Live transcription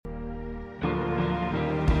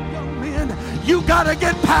You got to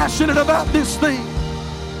get passionate about this thing.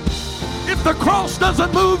 If the cross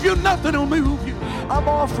doesn't move you, nothing will move you. I'm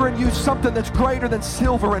offering you something that's greater than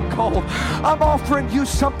silver and gold. I'm offering you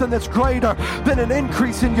something that's greater than an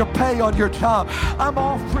increase in your pay on your job. I'm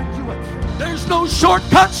offering you There's no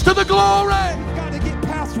shortcuts to the glory. We've got to get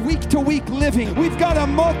past week-to-week living. We've got to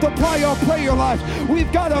multiply our prayer life.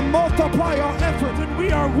 We've got to multiply our effort. And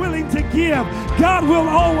we are willing to give. God will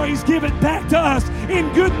always give it back to us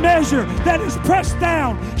in good measure that is pressed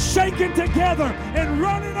down, shaken together, and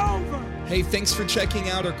running over. Hey, thanks for checking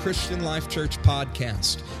out our Christian Life Church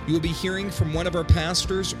podcast. You will be hearing from one of our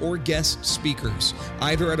pastors or guest speakers,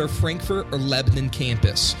 either at our Frankfurt or Lebanon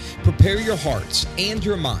campus. Prepare your hearts and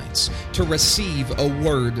your minds to receive a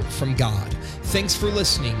word from God. Thanks for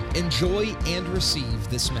listening. Enjoy and receive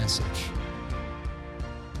this message.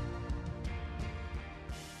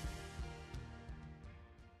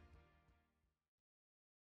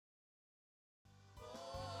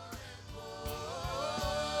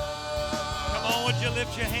 Would you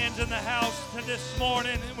lift your hands in the house this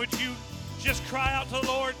morning? Would you just cry out to the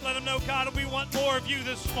Lord? Let him know, God, we want more of you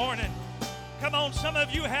this morning. Come on, some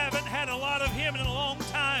of you haven't had a lot of him in a long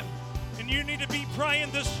time, and you need to be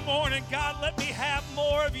praying this morning, God, let me have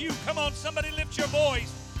more of you. Come on, somebody lift your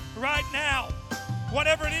voice right now.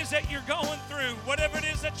 Whatever it is that you're going through, whatever it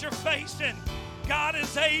is that you're facing, God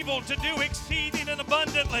is able to do exceeding and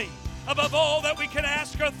abundantly above all that we can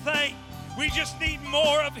ask or think. We just need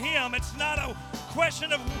more of him. It's not a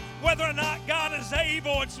question of whether or not God is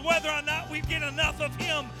able. It's whether or not we get enough of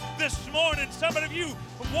him this morning. Some of you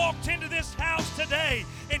walked into this house today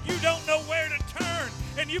and you don't know where to turn,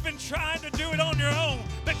 and you've been trying to do it on your own.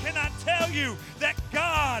 But can I tell you that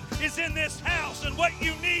God is in this house, and what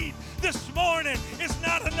you need this morning is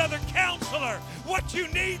not another counselor. What you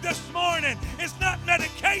need this morning is not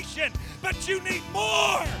medication, but you need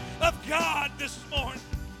more of God this morning.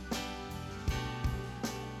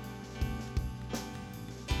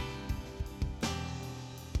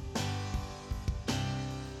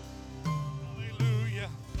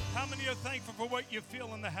 How many are thankful for what you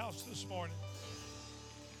feel in the house this morning?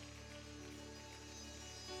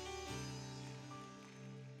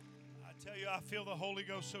 I tell you, I feel the Holy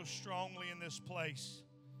Ghost so strongly in this place.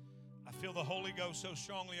 I feel the Holy Ghost so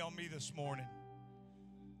strongly on me this morning.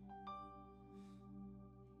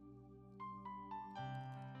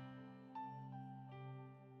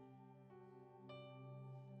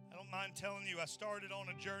 I don't mind telling you, I started on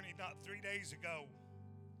a journey not 3 days ago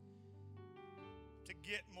to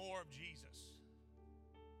get more of Jesus.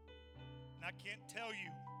 And I can't tell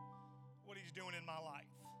you what he's doing in my life.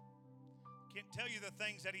 I can't tell you the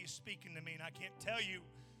things that he's speaking to me, and I can't tell you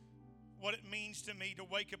what it means to me to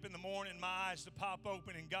wake up in the morning, my eyes to pop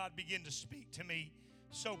open, and God begin to speak to me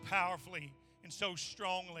so powerfully and so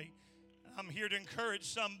strongly. I'm here to encourage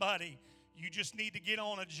somebody. You just need to get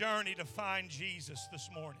on a journey to find Jesus this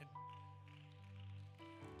morning.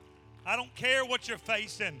 I don't care what you're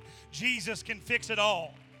facing. Jesus can fix it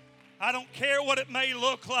all. I don't care what it may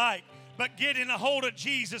look like, but getting a hold of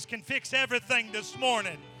Jesus can fix everything this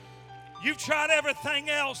morning. You've tried everything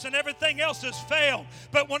else, and everything else has failed.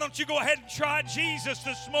 But why don't you go ahead and try Jesus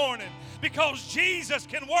this morning? Because Jesus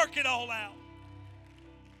can work it all out.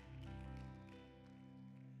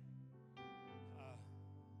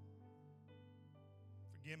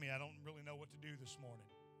 Forgive me, I don't really know what to do this morning.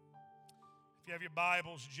 If you have your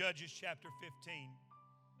Bibles, Judges chapter 15.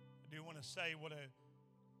 I do want to say what an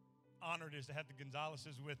honor it is to have the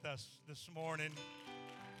Gonzaleses with us this morning.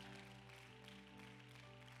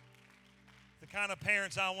 The kind of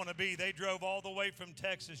parents I want to be. They drove all the way from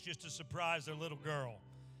Texas just to surprise their little girl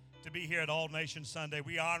to be here at All Nations Sunday.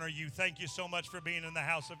 We honor you. Thank you so much for being in the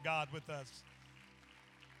house of God with us.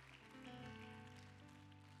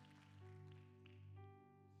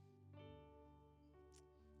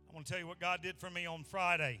 I want to tell you what God did for me on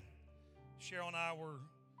Friday. Cheryl and I were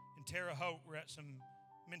in Terre Haute. We're at some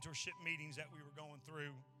mentorship meetings that we were going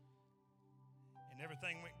through. And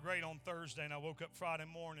everything went great on Thursday. And I woke up Friday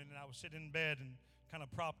morning and I was sitting in bed and kind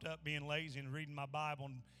of propped up, being lazy and reading my Bible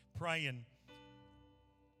and praying.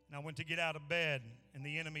 And I went to get out of bed, and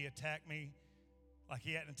the enemy attacked me like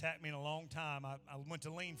he hadn't attacked me in a long time. I went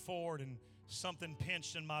to lean forward, and something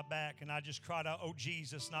pinched in my back, and I just cried out, "Oh,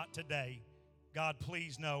 Jesus, not today. God,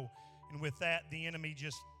 please no." And with that, the enemy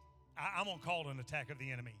I'm going to call it an attack of the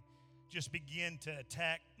enemy, just began to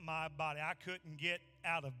attack my body. I couldn't get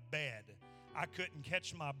out of bed. I couldn't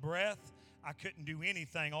catch my breath. I couldn't do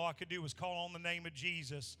anything. All I could do was call on the name of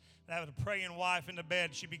Jesus. And I had a praying wife in the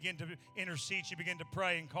bed. She began to intercede. She began to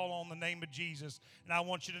pray and call on the name of Jesus. And I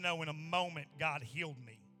want you to know, in a moment, God healed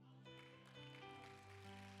me.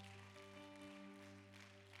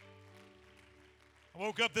 I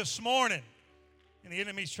woke up this morning, and the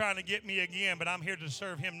enemy's trying to get me again, but I'm here to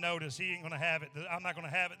serve him notice. He ain't going to have it. I'm not going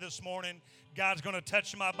to have it this morning. God's going to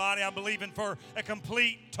touch my body. I'm believing for a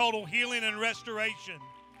complete, total healing and restoration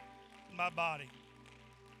in my body.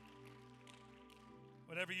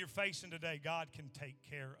 Whatever you're facing today, God can take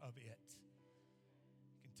care of it.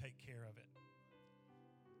 He can take care of it.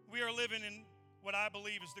 We are living in what I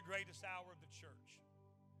believe is the greatest hour of the church.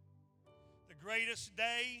 The greatest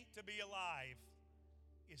day to be alive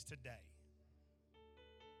is today.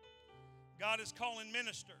 God is calling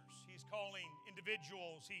ministers. He's calling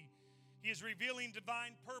individuals. He is revealing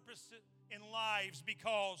divine purpose in lives,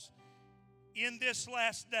 because in this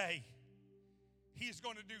last day, He's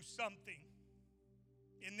going to do something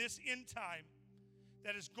in this end time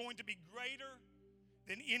that is going to be greater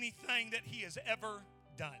than anything that He has ever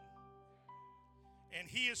done. And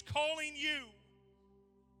He is calling you,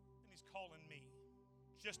 and He's calling me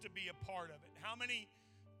just to be a part of it. How many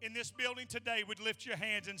in this building today would lift your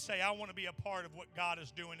hands and say, I want to be a part of what God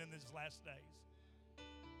is doing in these last days?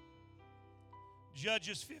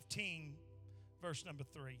 Judges 15, verse number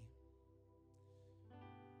 3.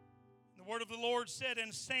 The word of the Lord said,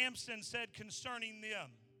 and Samson said concerning them,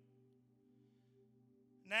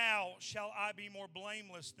 now shall I be more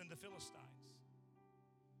blameless than the Philistines,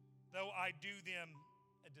 though I do them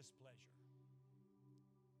a displeasure.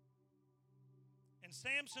 And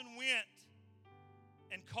Samson went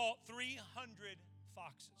and caught 300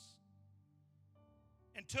 foxes,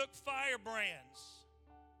 and took firebrands,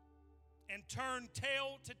 and turned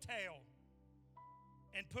tail to tail,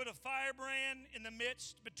 and put a firebrand in the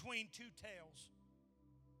midst between two tails.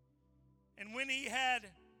 And when he had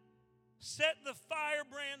set the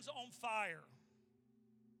firebrands on fire,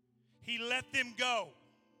 he let them go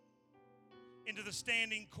into the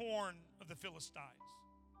standing corn of the Philistines,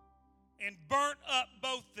 and burnt up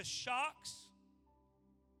both the shocks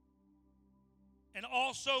and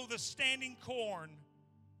also the standing corn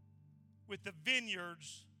with the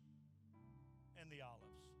vineyards and the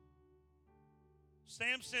olives.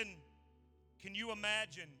 Samson, can you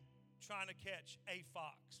imagine trying to catch a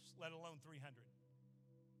fox, let alone 300?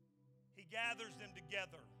 He gathers them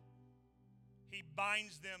together. He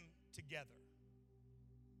binds them together.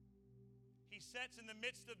 He sets in the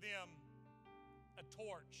midst of them a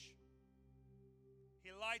torch.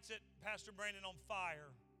 He lights it, Pastor Brandon, on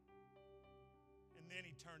fire, and then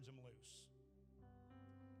he turns them loose.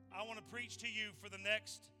 I want to preach to you for the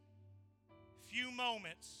next few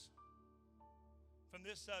moments from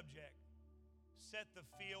this subject. Set the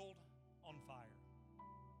field on fire.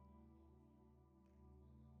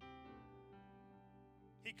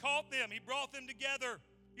 He caught them. He brought them together,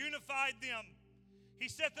 unified them. He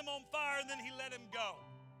set them on fire, and then he let them go.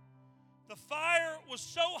 The fire was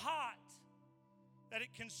so hot that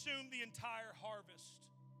it consumed the entire harvest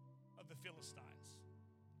of the Philistines.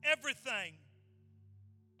 Everything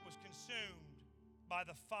was consumed by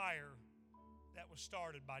the fire that was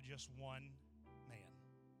started by just one man.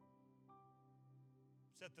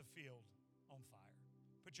 Set the field on fire.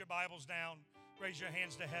 Put your Bibles down. Raise your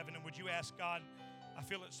hands to heaven, and would you ask God, I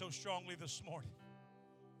feel it so strongly this morning.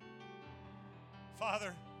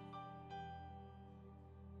 Father,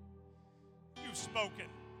 you've spoken.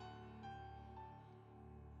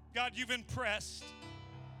 God, you've impressed.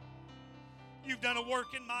 You've done a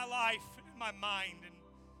work in my life, in my mind, and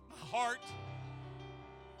my heart.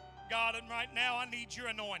 God, and right now I need your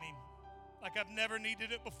anointing like I've never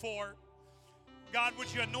needed it before. God,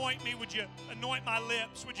 would you anoint me? Would you anoint my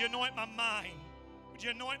lips? Would you anoint my mind? Would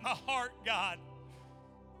you anoint my heart, God?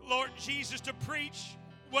 Lord Jesus, to preach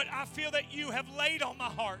what I feel that you have laid on my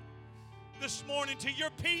heart this morning to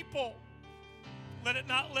your people. Let it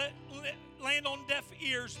not land on deaf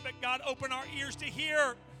ears, but God, open our ears to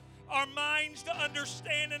hear, our minds to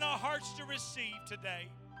understand, and our hearts to receive today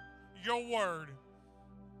your word.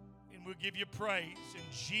 And we'll give you praise in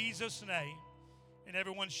Jesus' name. And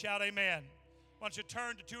everyone shout amen. Why don't you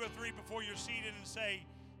turn to 2 or 3 before you're seated and say,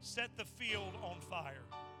 set the field on fire.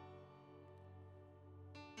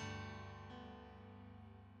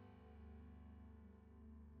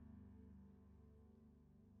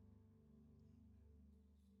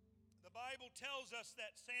 The Bible tells us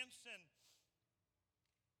that Samson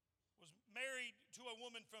was married to a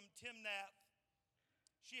woman from Timnath.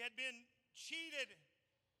 She had been cheated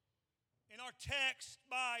in our text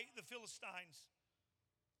by the Philistines.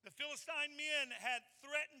 The Philistine men had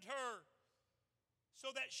threatened her so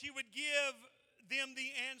that she would give them the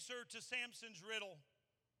answer to Samson's riddle.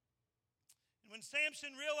 And when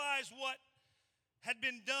Samson realized what had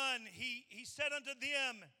been done, he said unto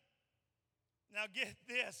them, now get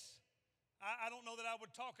this, I don't know that I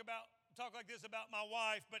would talk about talk like this about my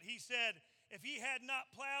wife, but he said, if he had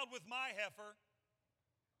not plowed with my heifer,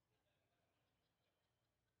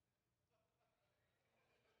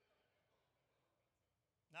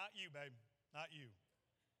 not you, babe, not you,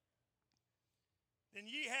 then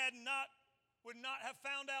ye would not have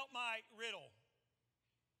found out my riddle.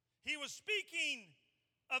 He was speaking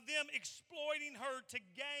of them exploiting her to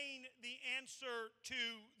gain the answer to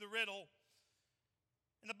the riddle.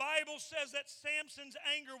 And the Bible says that Samson's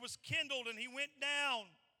anger was kindled, and he went down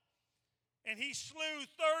and he slew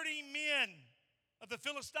 30 men of the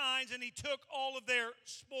Philistines, and he took all of their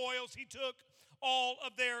spoils. He took all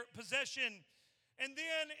of their possession. And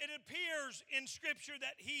then it appears in Scripture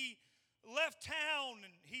that he left town,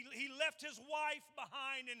 and he left his wife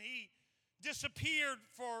behind, and he disappeared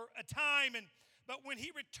for a time. But when he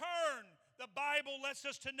returned, the Bible lets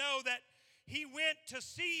us to know that he went to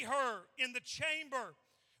see her in the chamber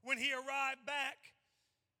when he arrived back.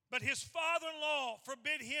 But his father-in-law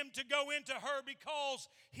forbid him to go into her because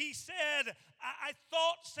he said, I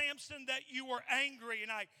thought, Samson, that you were angry,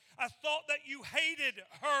 and I thought that you hated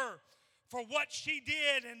her for what she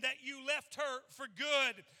did and that you left her for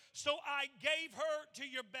good. So I gave her to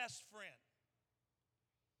your best friend.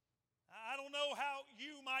 I don't know how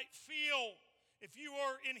you might feel if you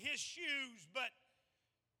were in his shoes, but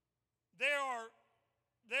there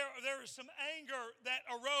is some anger that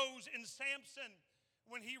arose in Samson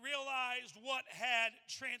when he realized what had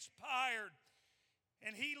transpired.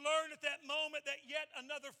 And he learned at that moment that yet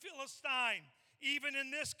another Philistine, even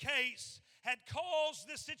in this case, had caused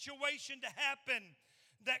this situation to happen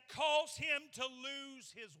that caused him to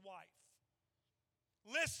lose his wife.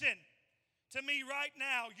 Listen to me right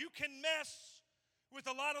now. You can mess with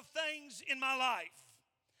a lot of things in my life,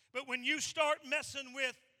 but when you start messing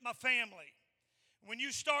with my family, when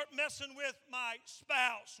you start messing with my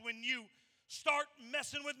spouse, when you start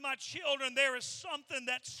messing with my children, there is something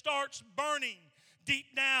that starts burning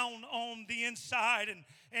deep down on the inside. And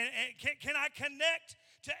can I connect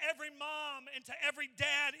to every mom and to every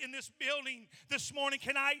dad in this building this morning?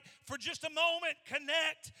 Can I, for just a moment,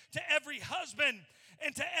 connect to every husband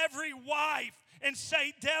and to every wife and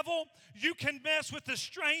say, devil, you can mess with the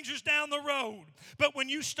strangers down the road, but when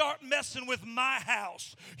you start messing with my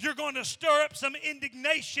house, you're going to stir up some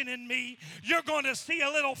indignation in me. You're going to see a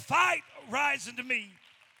little fight rising to me.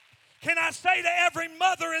 Can I say to every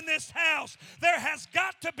mother in this house, there has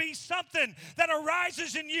got to be something that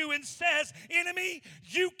arises in you and says, enemy,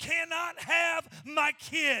 you cannot have my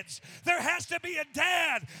kids. There has to be a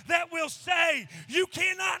dad that will say, you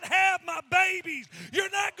cannot have my babies. You're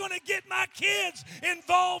not going to get my kids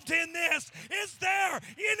involved in this. Is there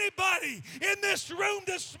anybody in this room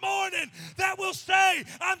this morning that will say,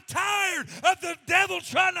 I'm tired of the devil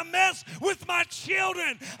trying to mess with my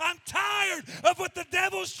children. I'm tired of what the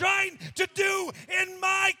devil's trying to do in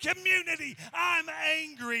my community. I'm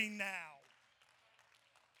angry now.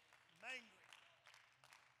 I'm angry.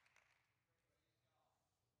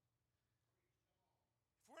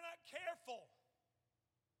 If we're not careful,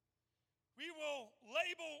 we will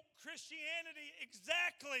label Christianity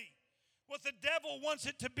exactly what the devil wants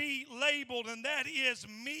it to be labeled, and that is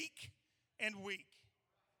meek and weak.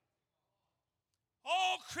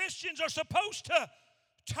 All Christians are supposed to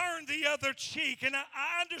turn the other cheek. And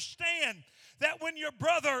I understand that when your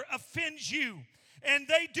brother offends you and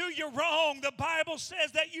they do you wrong, the Bible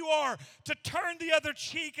says that you are to turn the other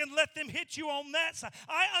cheek and let them hit you on that side.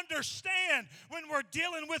 I understand when we're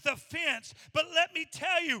dealing with offense, but let me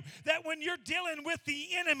tell you that when you're dealing with the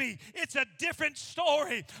enemy, it's a different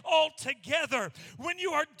story altogether. When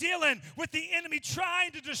you are dealing with the enemy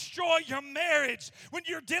trying to destroy your marriage, when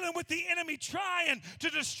you're dealing with the enemy trying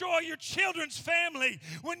to destroy your children's family,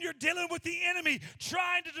 when you're dealing with the enemy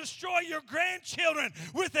trying to destroy your grandchildren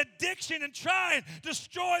with addiction and trying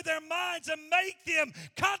destroy their minds and make them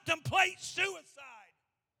contemplate suicide.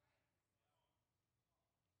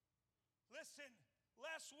 Listen,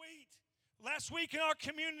 last week in our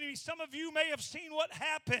community, some of you may have seen what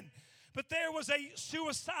happened, but there was a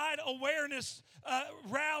suicide awareness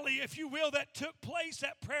rally, if you will, that took place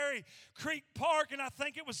at Prairie Creek Park, and I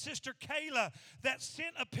think it was Sister Kayla that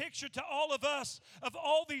sent a picture to all of us of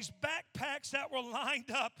all these backpacks that were lined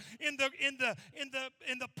up in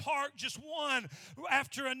the park, just one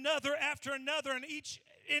after another, and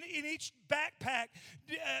in each backpack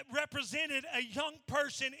represented a young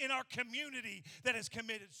person in our community that has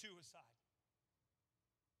committed suicide.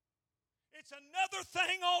 It's another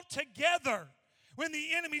thing altogether When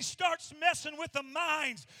the enemy starts messing with the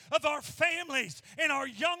minds of our families and our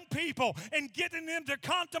young people and getting them to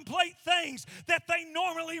contemplate things that they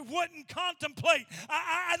normally wouldn't contemplate.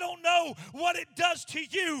 I don't know what it does to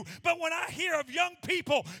you, but when I hear of young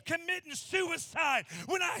people committing suicide,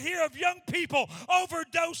 when I hear of young people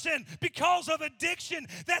overdosing because of addiction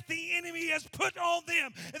that the enemy has put on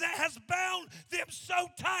them, that has bound them so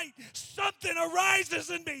tight, something arises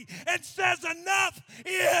in me and says enough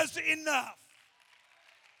is enough.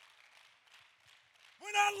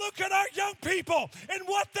 When I look at our young people and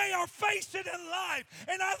what they are facing in life,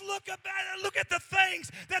 and I look at the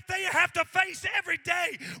things that they have to face every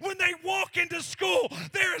day when they walk into school,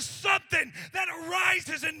 there is something that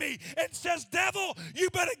arises in me and says, devil, you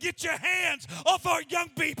better get your hands off our young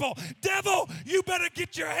people. Devil, you better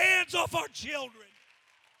get your hands off our children.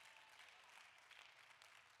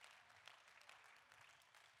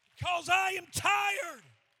 Because I am tired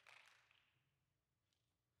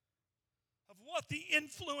of what the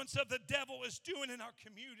influence of the devil is doing in our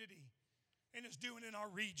community and is doing in our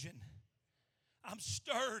region. I'm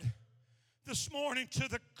stirred this morning to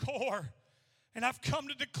the core, and I've come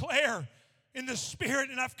to declare in the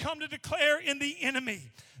spirit, and I've come to declare in the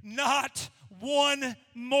enemy, not one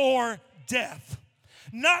more death.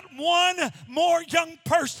 Not one more young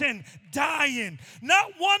person dying.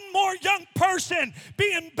 Not one more young person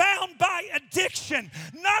being bound by addiction.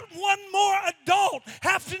 Not one more adult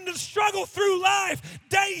having to struggle through life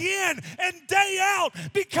day in and day out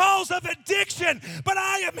because of addiction. But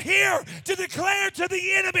I am here to declare to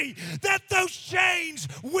the enemy that those chains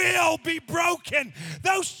will be broken.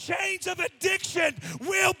 Those chains of addiction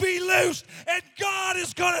will be loosed, and God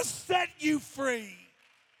is going to set you free.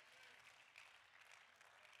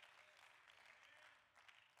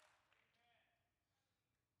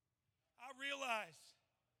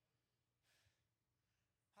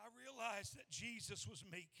 I realize that Jesus was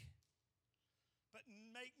meek. But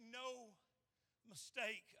make no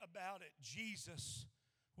mistake about it, Jesus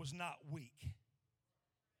was not weak.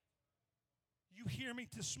 You hear me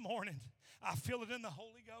this morning. I feel it in the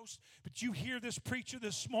Holy Ghost, but you hear this preacher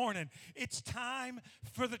this morning. It's time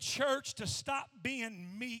for the church to stop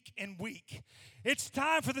being meek and weak. It's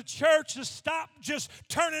time for the church to stop just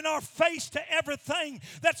turning our face to everything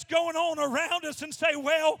that's going on around us and say,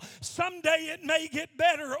 well, someday it may get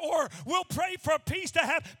better, or we'll pray for a peace to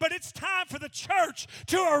have. But it's time for the church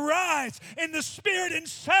to arise in the Spirit and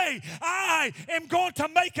say, I am going to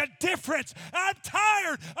make a difference. I'm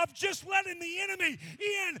tired of just letting the enemy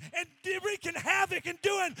in and wreaking havoc and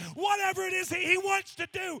doing whatever it is that he wants to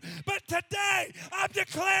do. But today, I'm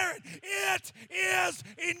declaring it is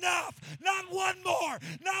enough. Not one more.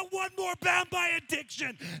 Not one more bound by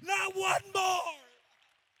addiction. Not one more.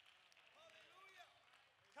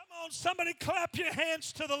 Come on, somebody clap your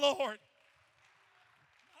hands to the Lord.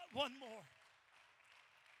 Not one more.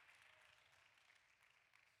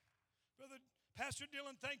 Brother Pastor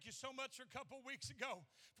Dylan, thank you so much for a couple of weeks ago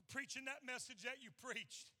for preaching that message that you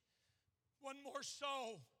preached. One more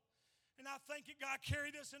soul. And I thank you, God,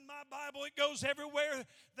 carry this in my Bible. It goes everywhere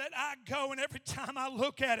that I go, and every time I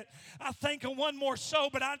look at it, I think of one more soul.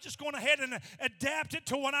 But I'm just going ahead and adapt it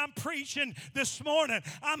to what I'm preaching this morning.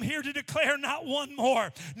 I'm here to declare not one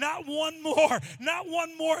more, not one more, not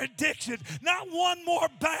one more addiction, not one more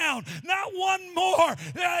bound, not one more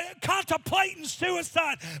contemplating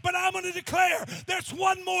suicide. But I'm going to declare there's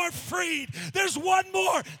one more freed. There's one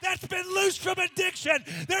more that's been loosed from addiction.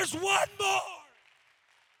 There's one more.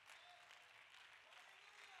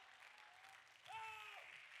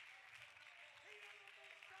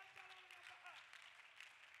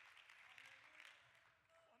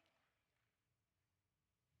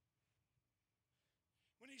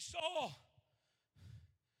 When he saw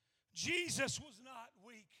Jesus was not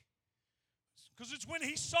weak. Because it's when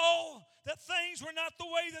he saw that things were not the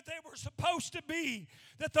way that they were supposed to be,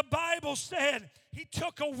 that the Bible said he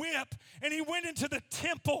took a whip and he went into the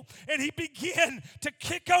temple and he began to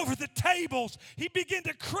kick over the tables. He began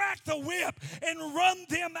to crack the whip and run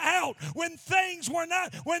them out when things were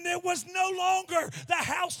not, when it was no longer the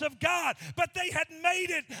house of God, but they had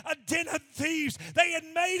made it a den of thieves. They had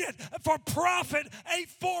made it for profit, a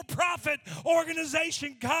for-profit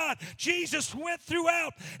organization. God, Jesus went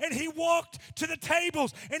throughout and he walked to the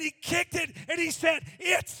tables and he kicked it and he said,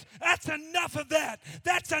 that's enough of that.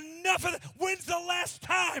 That's enough of that. When's the last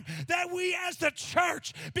time that we as the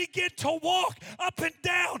church begin to walk up and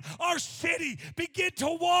down our city, begin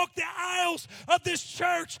to walk the aisles of this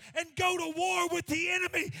church and go to war with the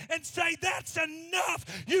enemy and say, that's enough.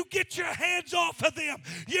 You get your hands off of them.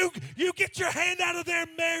 You get your hand out of their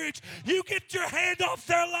marriage. You get your hand off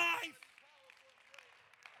their life.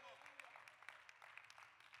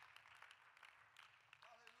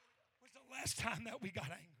 last time that we got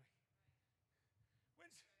angry?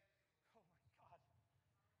 Oh my God.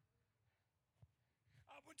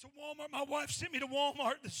 I went to Walmart. My wife sent me to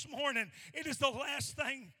Walmart this morning. It is the last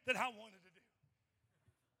thing that I wanted to do.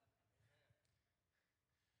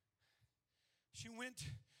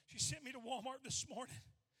 She sent me to Walmart this morning.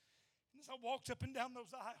 And as I walked up and down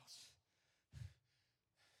those aisles,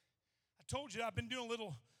 I told you I've been doing a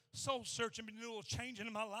little soul searching, been doing a little changing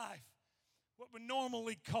in my life. What would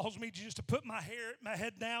normally cause me just to put my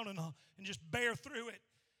head down and just bear through it,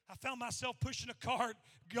 I found myself pushing a cart,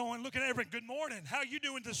 going, looking at everyone. Good morning. How are you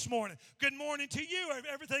doing this morning? Good morning to you.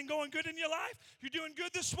 Everything going good in your life? You doing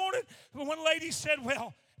good this morning? Well, one lady said,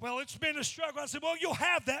 well, it's been a struggle. I said, well, you'll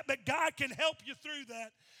have that, but God can help you through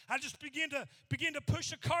that. I just began to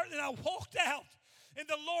push a cart, and I walked out, and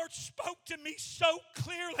the Lord spoke to me so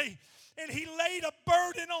clearly. And he laid a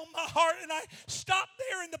burden on my heart, and I stopped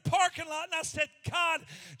there in the parking lot, and I said, God,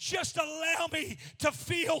 just allow me to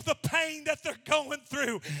feel the pain that they're going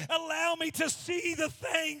through. Allow me to see the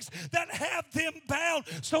things that have them bound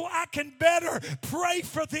so I can better pray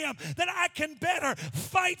for them, that I can better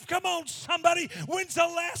fight. Come on, somebody. When's the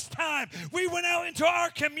last time we went out into our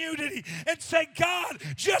community and said, God,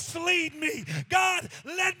 just lead me. God,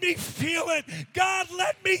 let me feel it. God,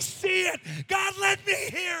 let me see it. God, let me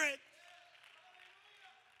hear it.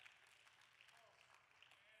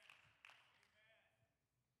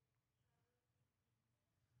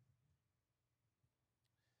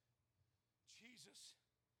 Jesus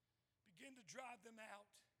began to drive them out.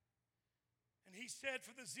 And he said,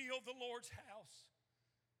 for the zeal of the Lord's house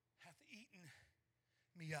hath eaten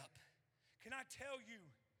me up. Can I tell you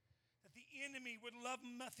that the enemy would love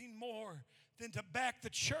nothing more than to back the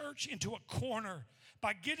church into a corner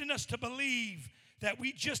by getting us to believe that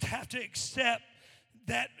we just have to accept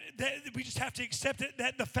that we just have to accept it,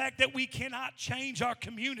 that the fact that we cannot change our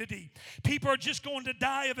community. People are just going to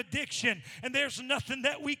die of addiction, and there's nothing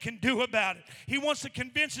that we can do about it. He wants to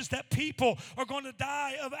convince us that people are going to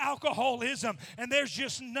die of alcoholism, and there's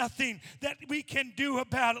just nothing that we can do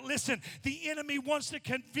about it. Listen, the enemy wants to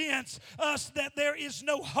convince us that there is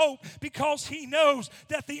no hope because he knows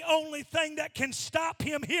that the only thing that can stop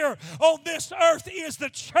him here on this earth is the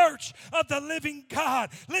church of the living God.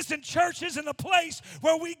 Listen, church isn't a place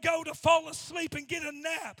where we go to fall asleep and get a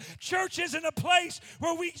nap. Church isn't a place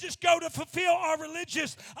where we just go to fulfill our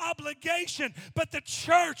religious obligation. But the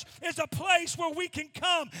church is a place where we can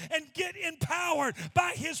come and get empowered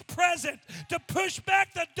by his presence to push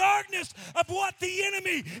back the darkness of what the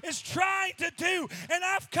enemy is trying to do. And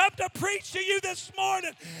I've come to preach to you this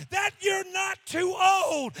morning that you're not too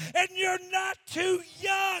old and you're not too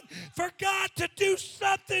young for God to do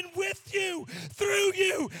something with you, through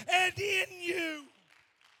you, and in you.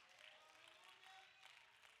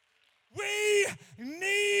 We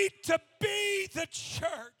need to be the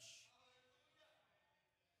church.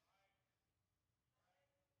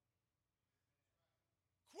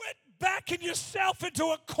 Quit backing yourself into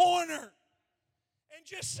a corner and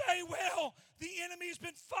just say, well, the enemy's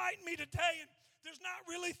been fighting me today and there's not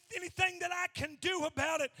really anything that I can do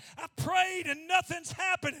about it. I prayed and nothing's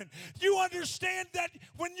happening. You understand that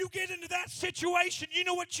when you get into that situation, you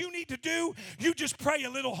know what you need to do? You just pray a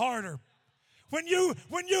little harder. When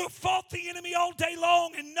you fought the enemy all day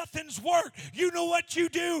long and nothing's worked, you know what you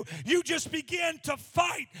do? You just begin to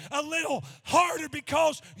fight a little harder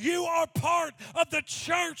because you are part of the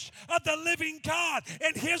church of the living God.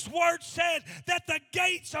 And his word said that the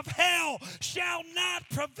gates of hell shall not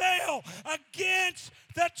prevail against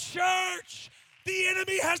the church. The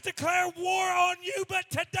enemy has declared war on you, but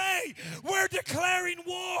today we're declaring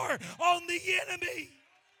war on the enemy.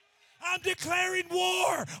 I'm declaring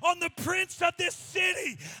war on the prince of this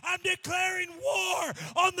city. I'm declaring war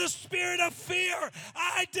on the spirit of fear.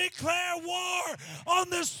 I declare war on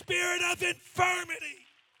the spirit of infirmity.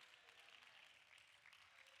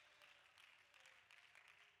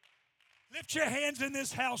 Lift your hands in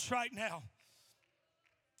this house right now.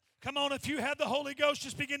 Come on, if you have the Holy Ghost,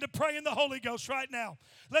 just begin to pray in the Holy Ghost right now.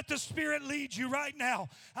 Let the Spirit lead you right now.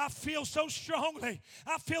 I feel so strongly.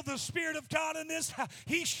 I feel the Spirit of God in this house.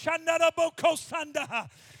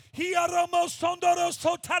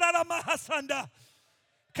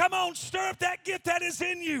 Come on, stir up that gift that is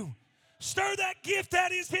in you. Stir that gift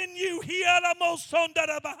that is in you.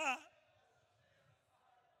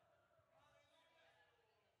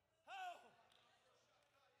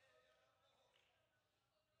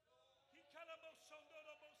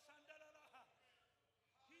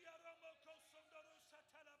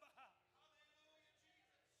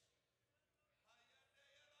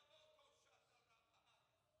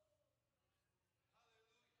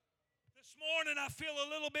 The This morning I feel a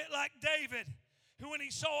little bit like David, who when he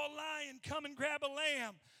saw a lion come and grab a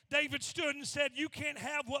lamb, David stood and said, "You can't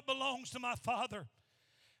have what belongs to my father."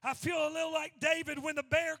 I feel a little like David when the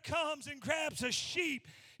bear comes and grabs a sheep.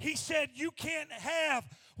 He said, "You can't have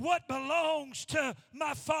what belongs to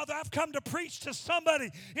my father." I've come to preach to somebody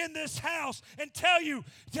in this house and tell you,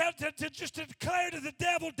 to just declare to the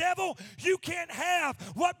devil, "Devil, you can't have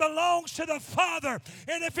what belongs to the Father."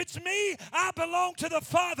 And if it's me, I belong to the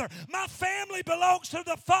Father. My family belongs to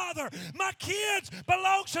the Father. My kids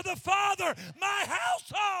belong to the Father. My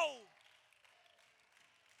household.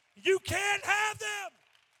 You can't have them.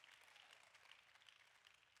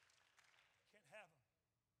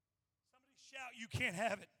 Shout, "You can't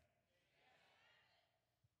have it."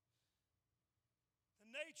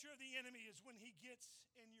 The nature of the enemy is when he gets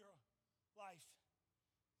in your life,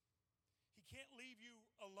 he can't leave you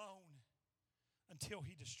alone until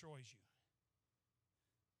he destroys you.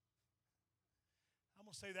 I'm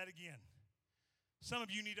going to say that again. Some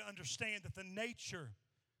of you need to understand that the nature,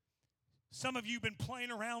 some of you have been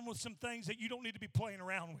playing around with some things that you don't need to be playing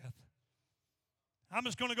around with. I'm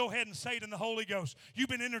just going to go ahead and say it in the Holy Ghost. You've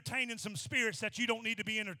been entertaining some spirits that you don't need to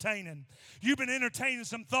be entertaining. You've been entertaining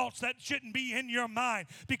some thoughts that shouldn't be in your mind.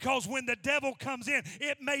 Because when the devil comes in,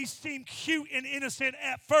 it may seem cute and innocent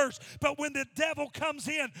at first. But when the devil comes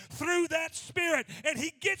in through that spirit and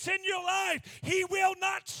he gets in your life, he will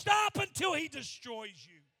not stop until he destroys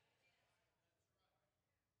you.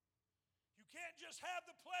 You can't just have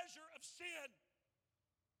the pleasure of sin,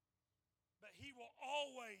 but he will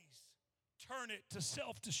always turn it to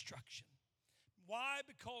self-destruction. Why?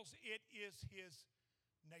 Because it is his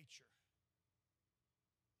nature.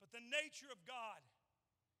 But the nature of God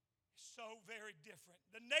is so very different.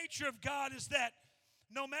 The nature of God is that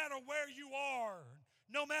no matter where you are,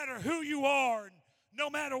 no matter who you are, no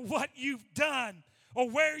matter what you've done or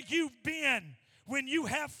where you've been, when you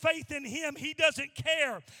have faith in him, he doesn't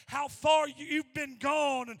care how far you've been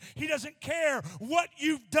gone, and he doesn't care what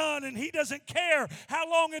you've done, and he doesn't care how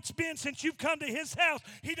long it's been since you've come to his house.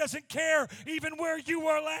 He doesn't care even where you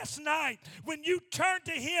were last night. When you turn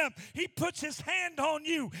to him, he puts his hand on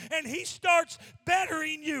you, and he starts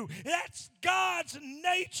bettering you. That's God's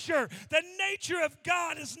nature. The nature of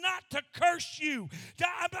God is not to curse you.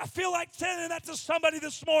 I feel like saying that to somebody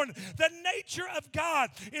this morning. The nature of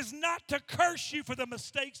God is not to curse you for the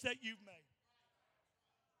mistakes that you've made.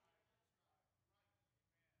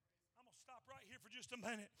 I'm going to stop right here for just a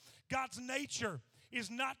minute. God's nature is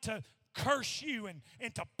not to curse you and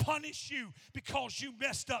to punish you because you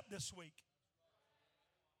messed up this week.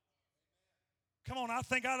 Come on, I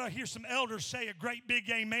think I ought to hear some elders say a great big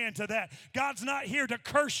amen to that. God's not here to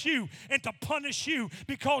curse you and to punish you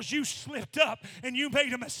because you slipped up and you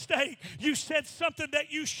made a mistake. You said something that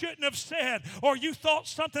you shouldn't have said, or you thought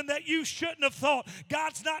something that you shouldn't have thought.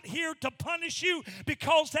 God's not here to punish you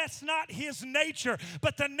because that's not his nature.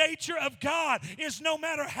 But the nature of God is no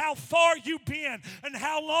matter how far you've been and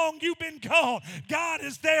how long you've been gone, God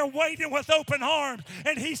is there waiting with open arms.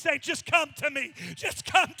 And he said, "Just come to me. Just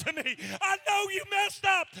come to me. I know you messed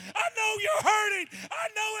up. I know you're hurting. I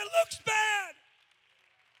know it looks bad.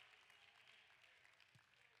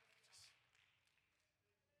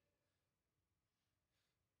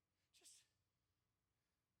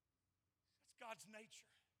 That's God's nature.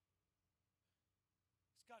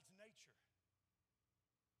 It's God's nature.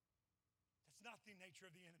 That's not the nature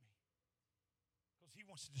of the enemy. Because he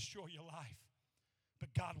wants to destroy your life.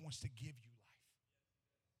 But God wants to give you life.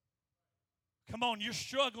 Come on, you're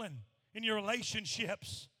struggling in your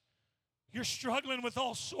relationships. You're struggling with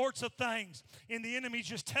all sorts of things. And the enemy's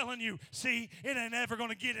just telling you, see, it ain't ever going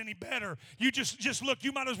to get any better. You just look,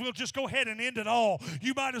 you might as well just go ahead and end it all.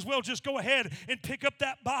 You might as well just go ahead and pick up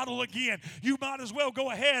that bottle again. You might as well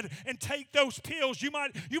go ahead and take those pills. You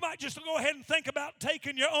might just go ahead and think about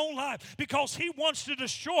taking your own life because he wants to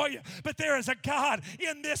destroy you. But there is a God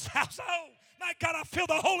in this house. Oh, my God, I feel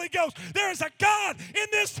the Holy Ghost. There is a God in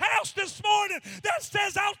this house this morning that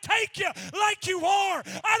says, "I'll take you like you are.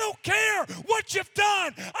 I don't care what you've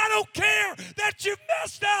done. I don't care that you've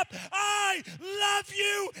messed up. I love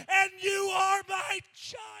you and you are my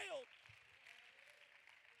child."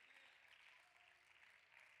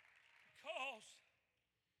 Because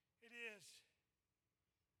it is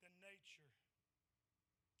the nature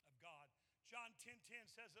of God. John 10:10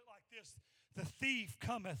 says it like this: "The thief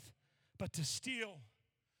cometh but to steal,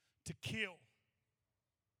 to kill, and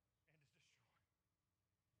to destroy."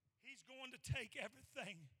 He's going to take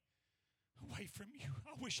everything away from you.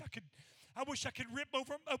 I wish I could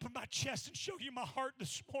open my chest and show you my heart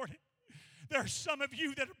this morning. There are some of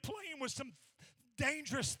you that are playing with some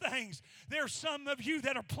dangerous things. There are some of you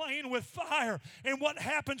that are playing with fire, and what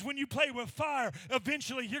happens when you play with fire?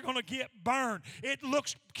 Eventually, you're going to get burned. It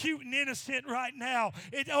looks cute and innocent right now.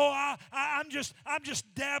 I'm just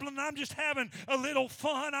dabbling. I'm just having a little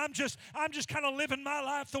fun. I'm just kind of living my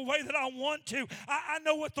life the way that I want to. I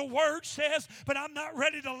know what the Word says, but I'm not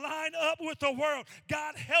ready to line up with the world.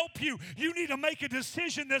 God help you. You need to make a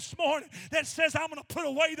decision this morning that says, I'm going to put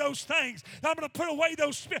away those things. I'm going to put away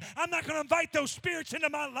those spirits. I'm not going to invite those spirits into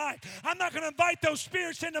my life. I'm not going to invite those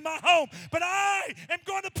spirits into my home, but I am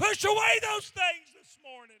going to push away those things this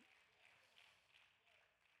morning.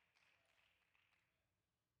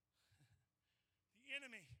 The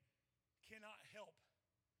enemy cannot help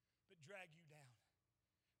but drag you down.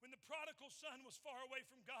 When the prodigal son was far away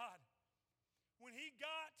from God, when he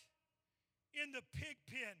got in the pig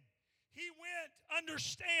pen, he went,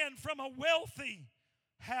 understand, from a wealthy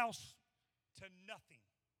house to nothing.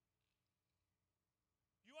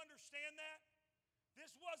 You understand that?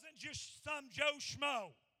 This wasn't just some Joe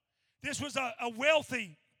Schmo. This was a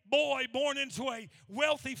wealthy boy born into a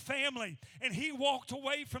wealthy family, and he walked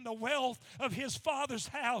away from the wealth of his father's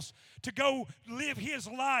house to go live his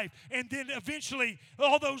life. And then eventually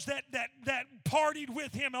all those that partied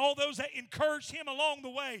with him, all those that encouraged him along the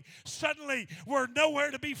way, suddenly were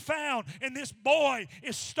nowhere to be found, and this boy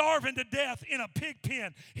is starving to death in a pig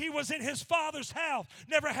pen. He was in his father's house,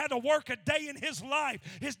 never had to work a day in his life.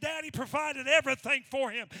 His daddy provided everything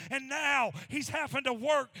for him, and now he's having to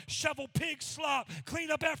work, shovel pig slop,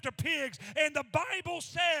 clean up after pigs. And the Bible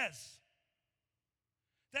says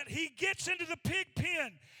that he gets into the pig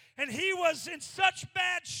pen, and he was in such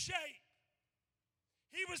bad shape.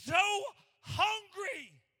 He was so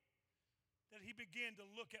hungry that he began to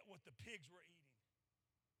look at what the pigs were eating.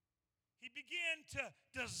 He began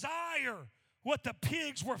to desire what the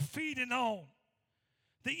pigs were feeding on.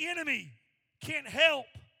 The enemy can't help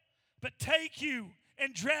but take you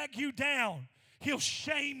and drag you down. He'll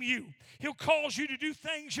shame you. He'll cause you to do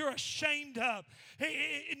things you're ashamed of.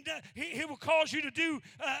 He will cause you to do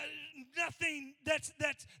nothing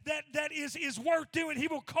that is worth doing. He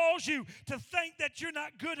will cause you to think that you're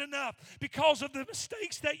not good enough because of the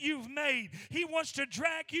mistakes that you've made. He wants to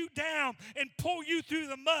drag you down and pull you through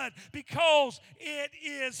the mud because it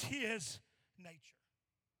is his nature.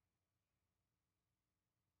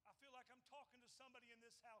 I feel like I'm talking to somebody in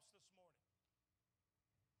this house this morning.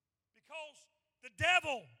 Because the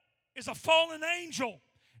devil is a fallen angel,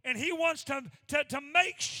 and he wants to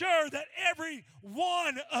make sure that every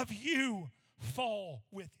one of you fall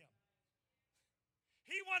with him.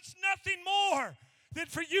 He wants nothing more than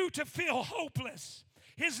for you to feel hopeless.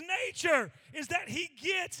 His nature is that he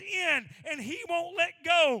gets in and he won't let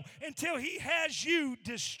go until he has you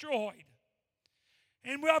destroyed.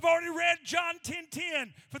 And I've already read John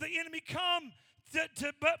 10:10, for the enemy come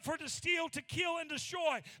to steal, to kill, and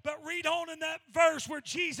destroy. But read on in that verse where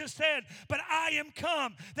Jesus said, but I am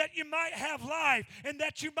come that you might have life, and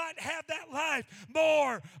that you might have that life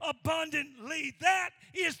more abundantly. That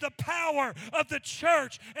is the power of the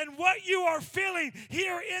church. And what you are feeling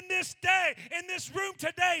here in this day, in this room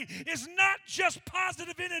today, is not just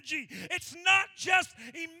positive energy. It's not just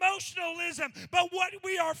emotionalism. But what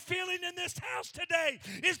we are feeling in this house today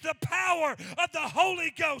is the power of the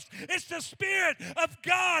Holy Ghost. It's the Spirit of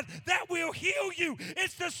God that will heal you.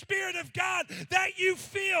 It's the Spirit of God that you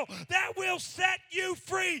feel that will set you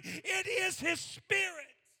free. It is His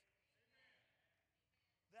Spirit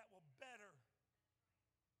that will better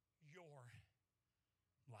your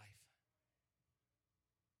life.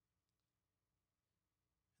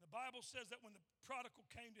 The Bible says that when the prodigal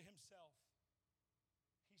came to himself,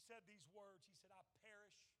 he said these words. He said, I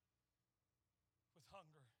perish with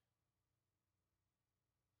hunger,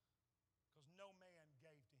 because no man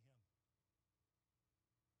gave to him.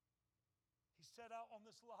 He set out on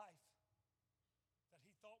this life that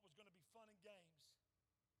he thought was going to be fun and games.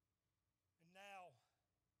 And now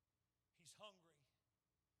he's hungry,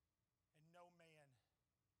 and no man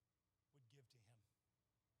would give to him.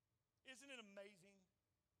 Isn't it amazing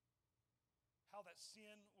how that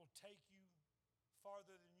sin will take you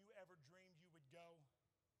farther than you ever dreamed you would go?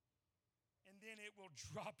 And then it will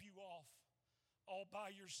drop you off all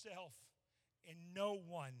by yourself, and no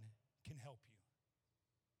one can help you.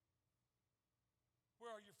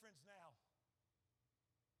 Where are your friends now?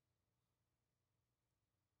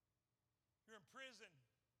 You're in prison,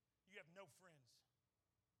 you have no friends.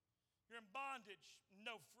 You're in bondage,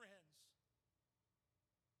 no friends.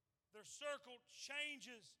 Their circle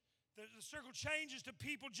changes. The circle changes to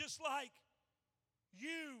people just like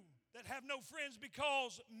you that have no friends,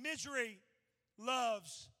 because misery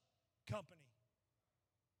loves company.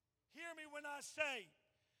 Hear me when I say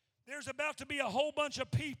there's about to be a whole bunch of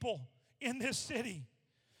people in this city.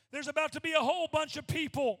 There's about to be a whole bunch of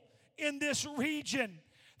people in this region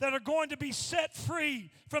that are going to be set free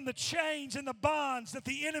from the chains and the bonds that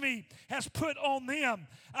the enemy has put on them.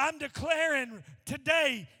 I'm declaring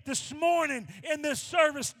today, this morning in this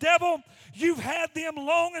service, devil, you've had them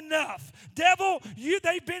long enough. Devil,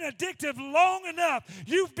 they've been addictive long enough.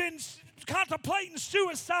 You've been contemplating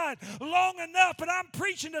suicide long enough, but I'm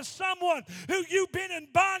preaching to someone who you've been in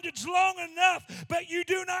bondage long enough, but you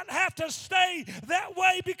do not have to stay that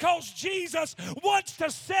way because Jesus wants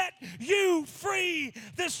to set you free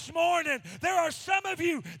this morning. There are some of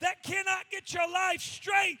you that cannot get your life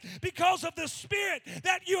straight because of the spirit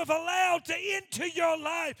that you have allowed to into your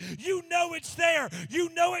life. You know it's there.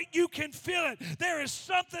 You know it. You can feel it. There is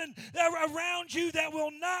something around you that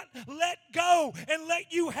will not let go and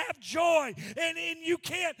let you have joy. And you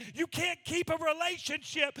can't keep a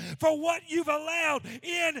relationship for what you've allowed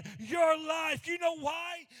in your life. You know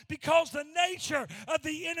why? Because the nature of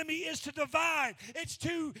the enemy is to divide. It's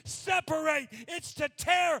to separate. It's to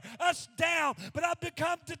tear us down. But I've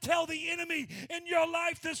become to tell the enemy in your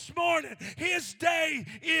life this morning, his day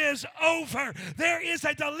is over. There is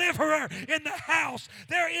a deliverer in the house.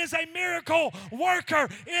 There is a miracle worker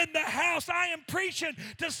in the house. I am preaching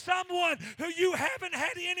to someone who you haven't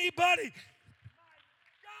had anybody.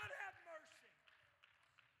 God have mercy.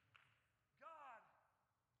 God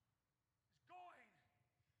is going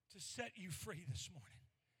to set you free this morning.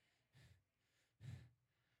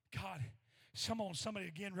 God, somebody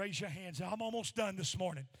again, raise your hands. I'm almost done this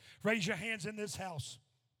morning. Raise your hands in this house.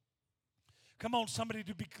 Come on, somebody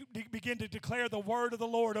to begin to declare the word of the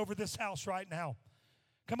Lord over this house right now.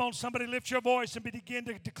 Come on, somebody lift your voice and begin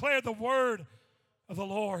to declare the word of the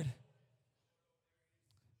Lord.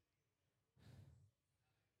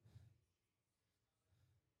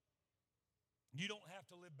 You don't have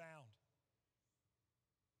to live bound.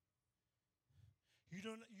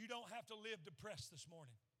 You don't have to live depressed this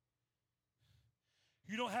morning.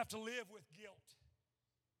 You don't have to live with guilt.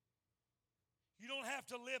 You don't have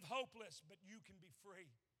to live hopeless, but you can be free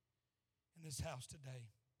in this house today.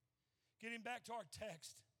 Getting back to our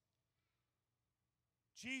text,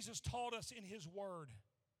 Jesus taught us in his word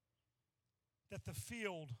that the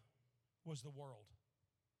field was the world.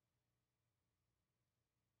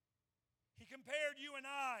 He compared you and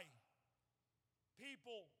I,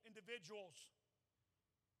 people, individuals,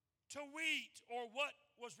 to wheat, or what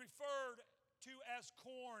was referred to as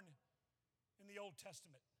corn in the Old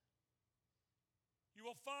Testament. You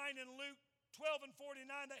will find in Luke 12 and 49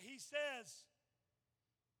 that he says,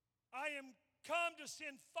 I am come to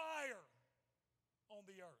send fire on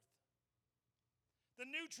the earth. The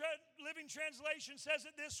New Living Translation says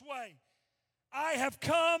it this way, I have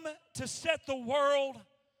come to set the world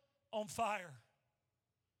on fire.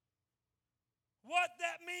 What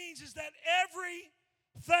that means is that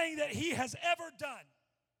everything that he has ever done,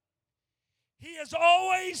 he has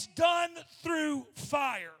always done through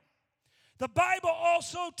fire. The Bible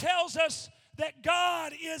also tells us that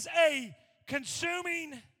God is a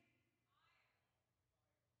consuming.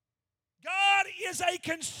 God is a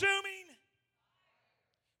consuming.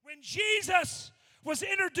 When Jesus was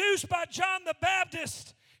introduced by John the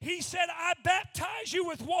Baptist, he said, I baptize you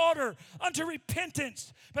with water unto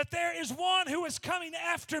repentance, but there is one who is coming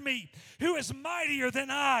after me, who is mightier than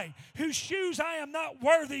I, whose shoes I am not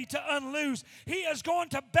worthy to unloose. He is going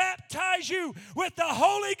to baptize you with the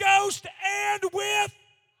Holy Ghost and with.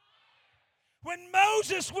 When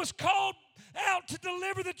Moses was called out to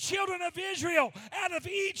deliver the children of Israel out of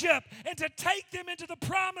Egypt and to take them into the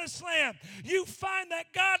promised land, you find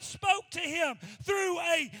that God spoke to him through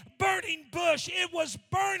a burning bush. It was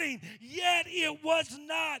burning, yet it was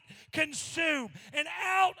not consumed. And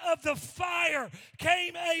out of the fire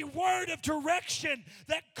came a word of direction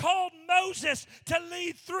that called Moses to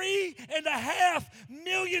lead 3.5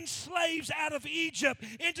 million slaves out of Egypt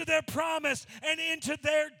into their promise and into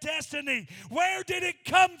their destiny. Where did it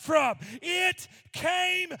come from? It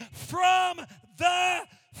came from the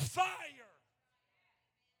fire.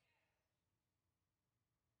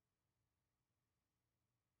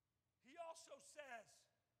 He also says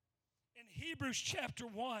in Hebrews chapter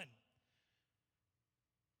 1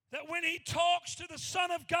 that when he talks to the Son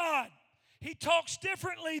of God, he talks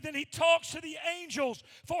differently than he talks to the angels.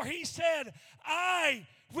 For he said, I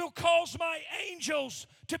will cause my angels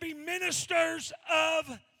to be ministers of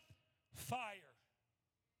fire.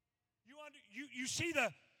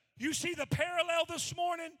 You see the parallel this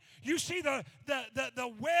morning? You see the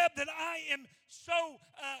web that I am so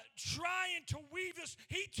trying to weave this.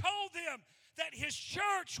 He told them that his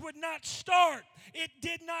church would not start. It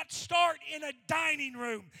did not start in a dining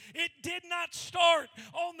room. It did not start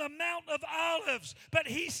on the Mount of Olives. But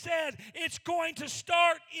he said it's going to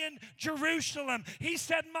start in Jerusalem. He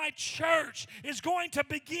said my church is going to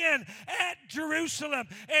begin at Jerusalem.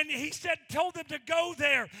 And he said, told them to go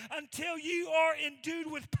there until you are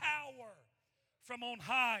endued with power from on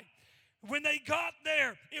high. When they got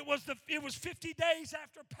there, it was 50 days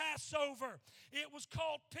after Passover. It was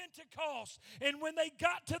called Pentecost. And when they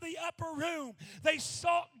got to the upper room, they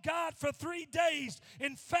sought God for 3 days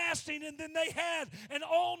in fasting, and then they had an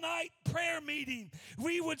all-night prayer meeting.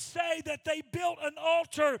 We would say that they built an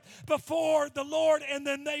altar before the Lord, and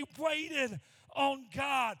then they waited on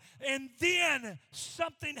God. And then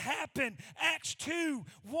something happened. Acts 2,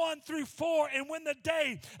 1 through 4. And when the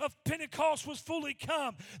day of Pentecost was fully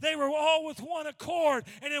come, they were all with one accord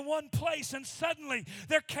and in one place. And suddenly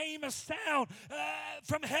there came a sound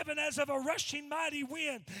from heaven as of a rushing mighty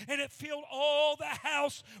wind, and it filled all the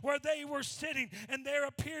house where they were sitting. And there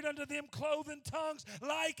appeared unto them cloven tongues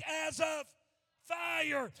like as of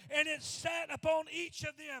fire, and it sat upon each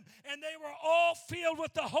of them, and they were all filled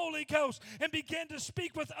with the Holy Ghost and began to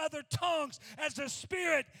speak with other tongues as the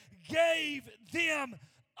Spirit gave them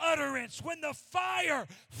utterance. When the fire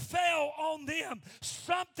fell on them,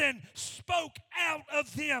 something spoke out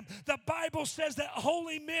of them. The Bible says that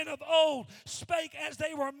holy men of old spake as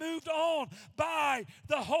they were moved on by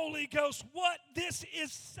the Holy Ghost. What this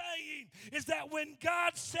is saying is that when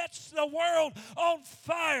God sets the world on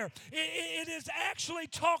fire, it is actually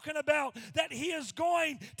talking about that he is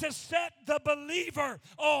going to set the believer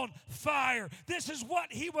on fire. This is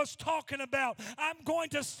what he was talking about. I'm going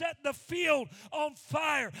to set the field on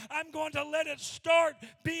fire. I'm going to let it start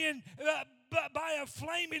being by a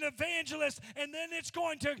flaming evangelist, and then it's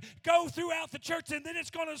going to go throughout the church, and then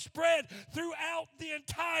it's going to spread throughout the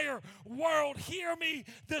entire world. Hear me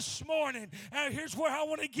this morning. Here's where I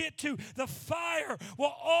want to get to. The fire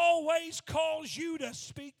will always cause you to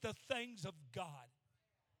speak the things of God.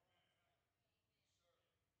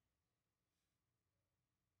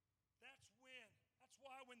 That's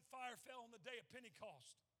why when fire fell on the day of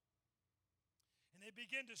Pentecost, and they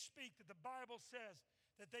begin to speak, that the Bible says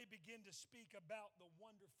that they begin to speak about the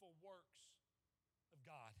wonderful works of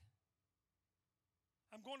God.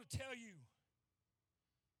 I'm going to tell you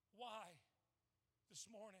why this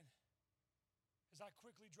morning, as I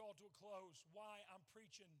quickly draw to a close, why I'm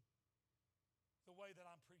preaching the way that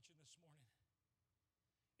I'm preaching this morning.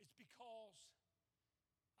 It's because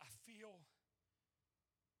I feel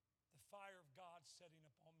the fire of God setting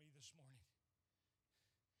upon me this morning.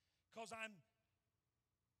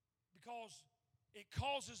 Because it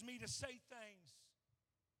causes me to say things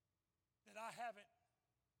that I haven't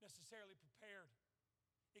necessarily prepared.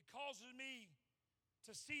 It causes me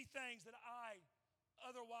to see things that I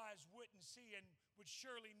otherwise wouldn't see and would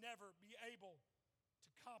surely never be able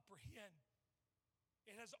to comprehend.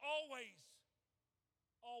 It has always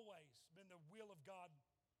been the will of God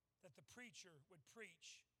that the preacher would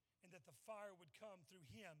preach and that the fire would come through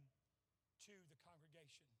him to the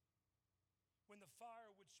congregation. When the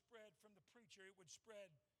fire would spread from the preacher, it would spread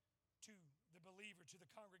to the believer, to the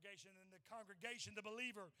congregation. And the congregation, the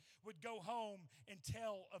believer, would go home and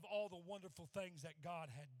tell of all the wonderful things that God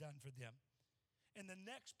had done for them. And the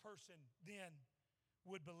next person then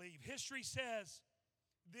would believe. History says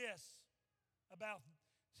this about,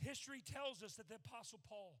 history tells us that the Apostle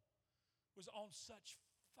Paul was on such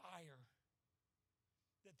fire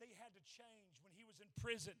that they had to change when he was in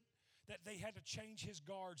prison, that they had to change his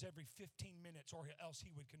guards every 15 minutes or else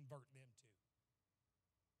he would convert them too.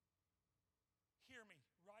 Hear me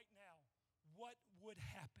right now. What would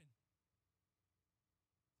happen?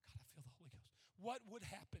 God, I feel the Holy Ghost. What would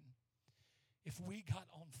happen if we got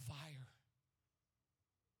on fire?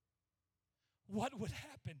 What would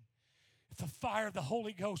happen if the fire of the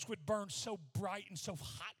Holy Ghost would burn so bright and so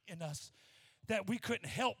hot in us that we couldn't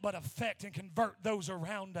help but affect and convert those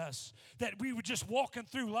around us? That we were just walking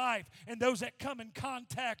through life, and those that come in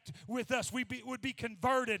contact with us would be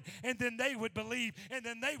converted, and then they would believe, and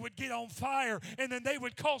then they would get on fire, and then they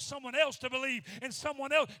would call someone else to believe, and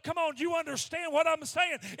someone else. Come on, you understand what I'm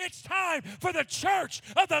saying? It's time for the church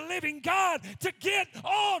of the living God to get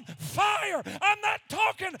on fire. I'm not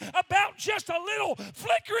talking about just a little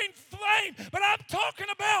flickering flame, but I'm talking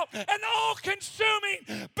about an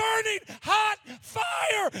all-consuming, burning, hot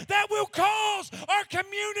fire that will cause our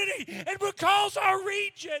community and will cause our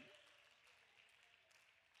region.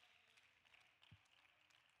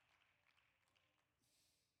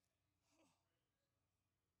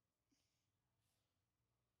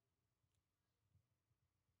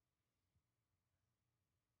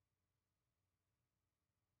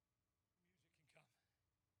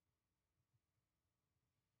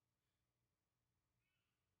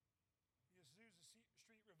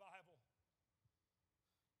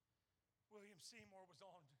 Seymour was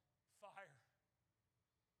on fire.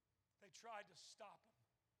 They tried to stop him.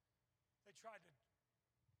 They tried to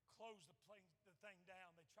close the thing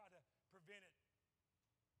down. They tried to prevent it.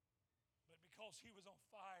 But because he was on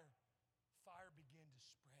fire, fire began to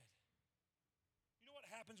spread. You know what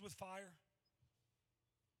happens with fire?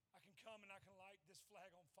 I can come and I can light this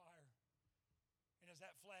flag on fire. And as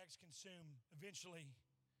that flag's consumed, eventually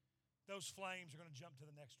those flames are going to jump to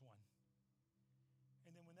the next one.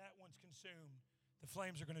 And then when that one's consumed, the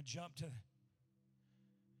flames are going to jump to...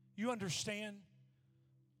 You understand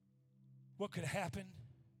what could happen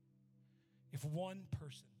if one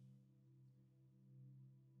person...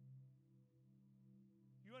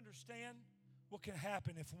 You understand what can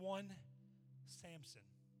happen if one Samson...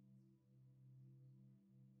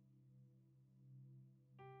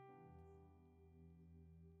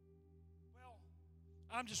 Well,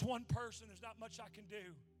 I'm just one person. There's not much I can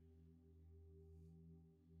do.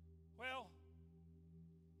 Well,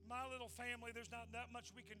 my little family, there's not that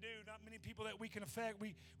much we can do, not many people that we can affect.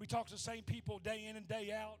 We talk to the same people day in and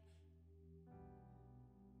day out.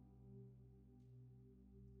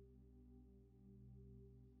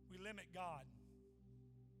 We limit God.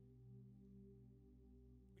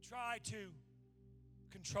 We try to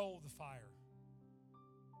control the fire,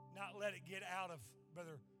 not let it get out of,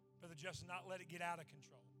 Brother Justin, not let it get out of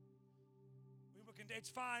control. It's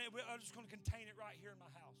fine. I'm just going to contain it right here in my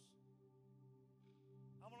house.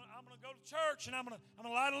 I'm gonna go to church and I'm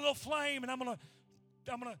gonna light a little flame and I'm gonna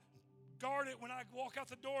guard it when I walk out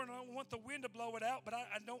the door, and I don't want the wind to blow it out, but I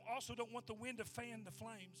also don't want the wind to fan the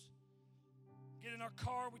flames. Get in our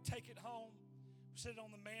car, we take it home, we set it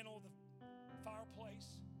on the mantle of the fireplace.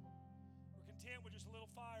 We're content with just a little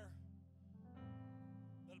fire.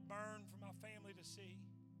 Let it burn for my family to see.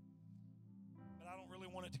 But I don't really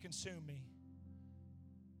want it to consume me.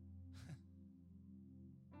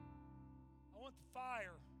 I want the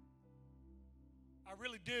fire. I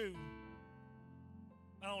really do.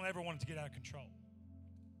 I don't ever want it to get out of control.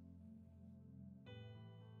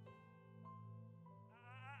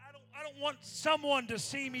 I don't want someone to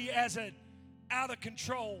see me as an out of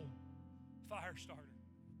control fire starter.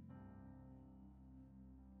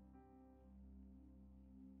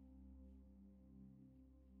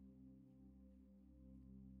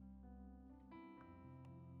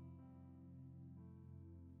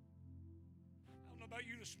 I don't know about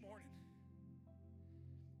you this morning,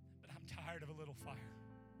 but I'm tired of a little fire.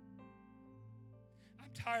 I'm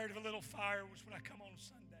tired of a little fire, which when I come on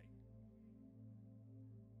Sunday.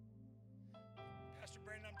 Pastor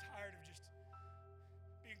Brandon, I'm tired of just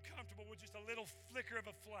being comfortable with just a little flicker of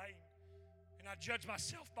a flame. And I judge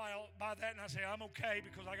myself by that, and I say, I'm okay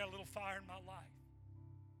because I got a little fire in my life.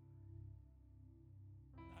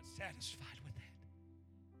 I'm not satisfied with that.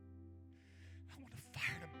 I want a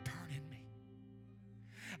fire to burn in me.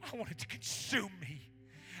 I want it to consume me.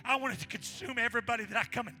 I want it to consume everybody that I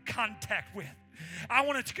come in contact with. I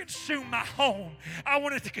want it to consume my home. I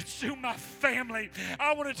want it to consume my family.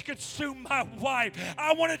 I want it to consume my wife.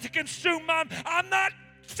 I want it to consume I'm not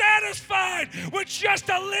satisfied with just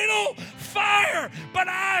a little fire, but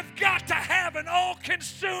I've got to have an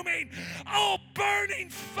all-consuming, all-burning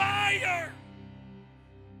fire.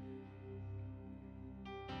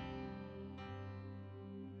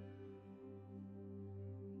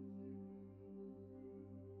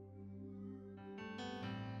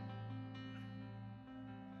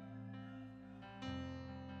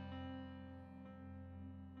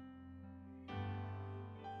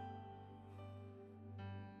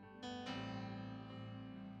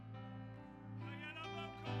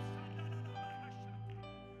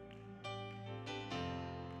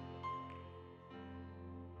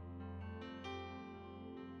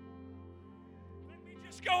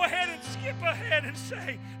 Go ahead and skip ahead and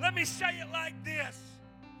say, let me say it like this.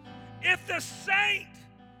 If the saint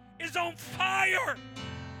is on fire,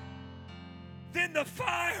 then the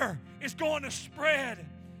fire is going to spread.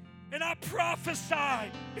 And I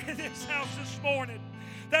prophesy in this house this morning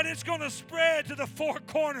that it's going to spread to the four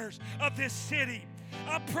corners of this city.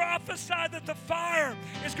 I prophesy that the fire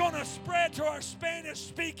is going to spread to our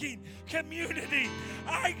Spanish-speaking community.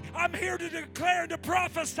 I'm here to declare and to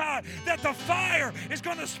prophesy that the fire is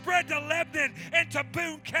going to spread to Lebanon and to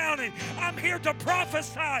Boone County. I'm here to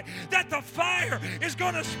prophesy that the fire is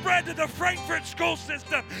going to spread to the Frankfurt school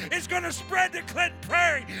system. It's going to spread to Clinton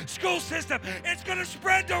Prairie school system. It's going to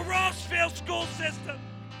spread to Rossville school system.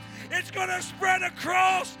 It's going to spread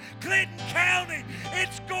across Clinton County.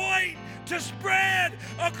 It's going to spread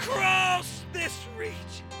across this region.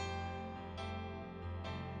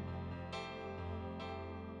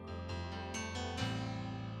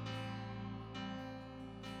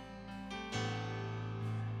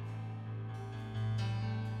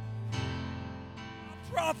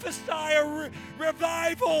 prophesy a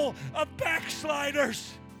revival of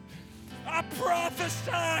backsliders. I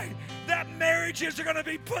prophesy that marriages are going to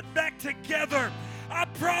be put back together. I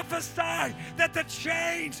prophesy that the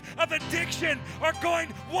chains of addiction are going.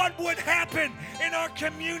 What would happen in our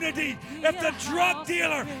community if the drug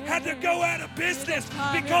dealer had to go out of business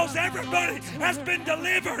because everybody has been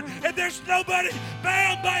delivered and there's nobody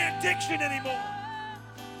bound by addiction anymore?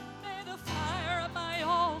 May the fire of my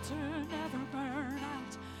altar never burn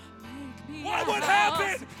out. Make me What a would house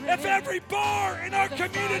happen of if prayer. every bar in our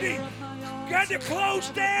community had to close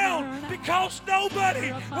down because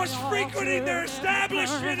nobody was frequenting their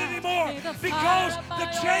establishment anymore because the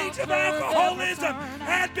chains of alcoholism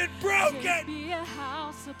had been broken? Be a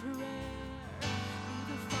house of prayer. May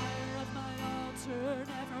the fire of my altar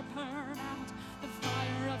never burn out. The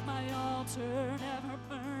fire of my altar never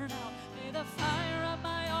burn out. May the fire of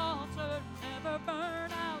my altar never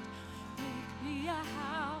burn out. Make me a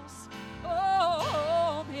house.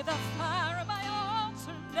 Oh, may the fire of my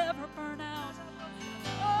altar never burn out.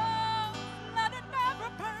 Oh, let it never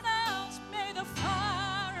burn out. May the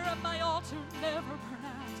fire of my altar never burn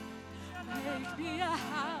out. Make me a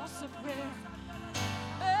house of prayer.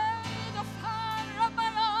 May the fire of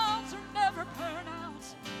my altar never burn out.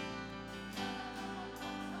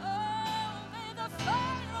 Oh, may the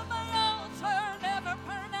fire of my altar never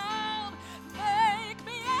burn out. Make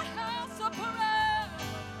me a house of prayer.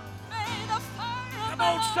 May the fire of Come my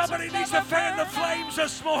on, somebody altar needs to never fan the burn flames out.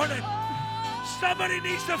 this morning. Somebody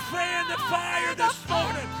needs to fan the fire this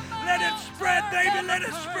morning. Let it spread, baby, let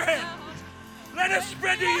it spread. Let it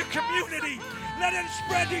spread to your community. Let it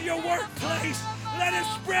spread to your workplace. Let it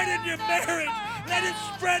spread in your marriage. Let it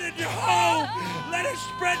spread in your home. Let it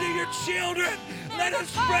spread to your children. Let it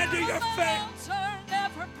spread to your family.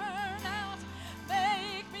 Never burn out.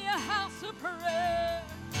 Make me a house of prayer.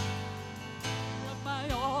 Let my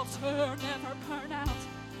altar never burn out.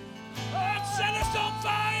 Oh, set us on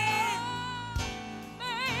fire.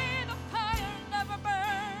 May the fire never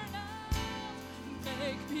burn out.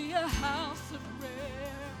 Make me a house of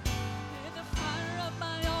prayer. May the fire of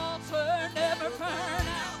my altar never burn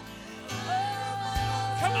out.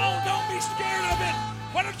 Come on, don't be scared of it.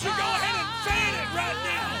 Why don't you go ahead and fan it right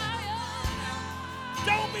now?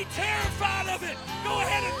 Don't be terrified of it. Go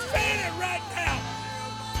ahead and fan it right now.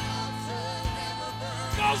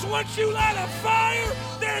 Because once you light a fire,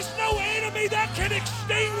 there's no enemy that can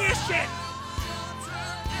extinguish it.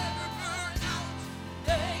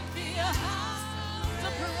 Make me a house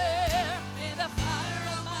of prayer. May the fire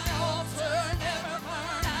of my altar never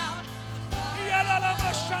burn out. May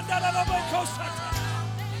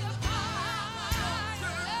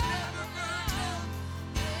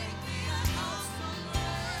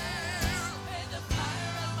the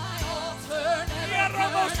fire of my altar never burn out.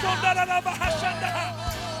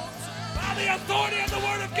 By the authority of the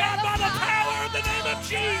Word of God, by the power of the name of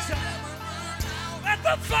Jesus, let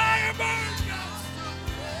the fire burn.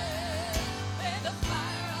 May the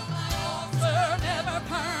fire of my altar never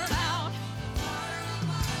burn out.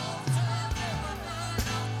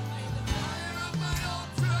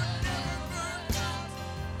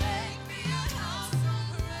 Make me a house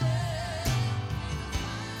of prayer.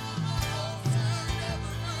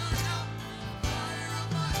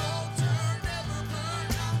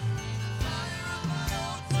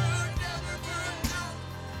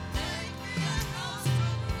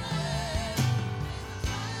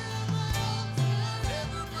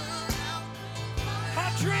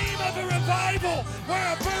 Dream of a revival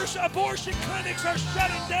where abortion clinics are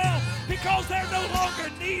shutting down because they're no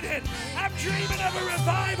longer needed. I'm dreaming of a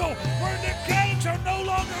revival where the gangs are no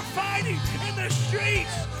longer fighting in the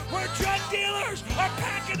streets, where drug dealers are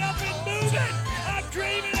packing up and moving. I'm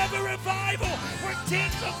dreaming of a revival where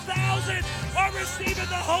tens of thousands are receiving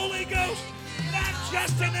the Holy Ghost, not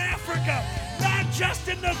just in Africa, not just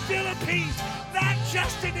in the Philippines, not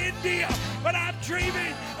just in India, but I'm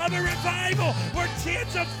dreaming of a revival where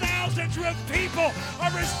tens of thousands of people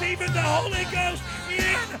are receiving the Holy Ghost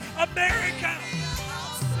in America.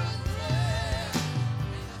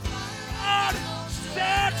 God,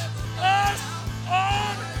 set us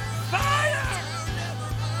on fire.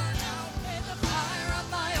 May the fire of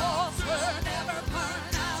my altar never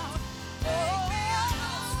burn out. Oh, make me a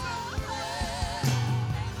house of prayer.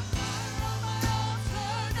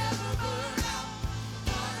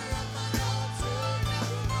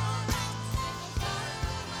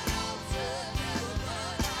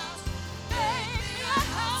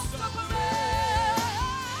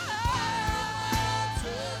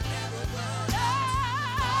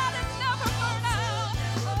 Let it never burn out.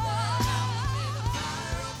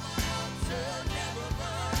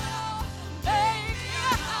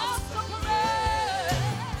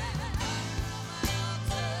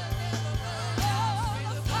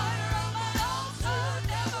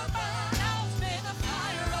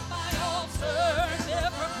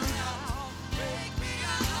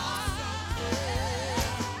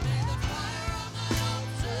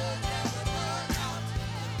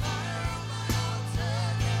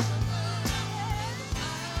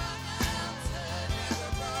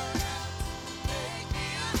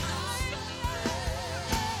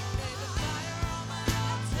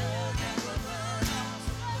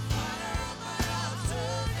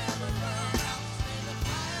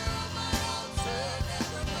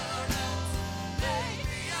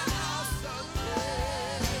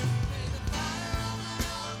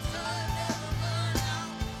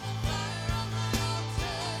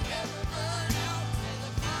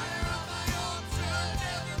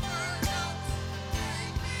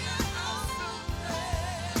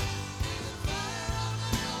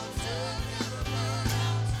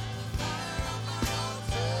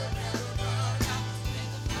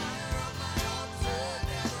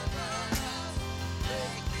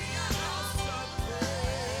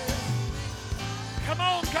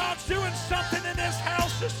 on, God's doing something in this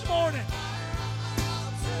house this morning.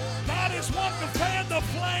 God is wanting to fan the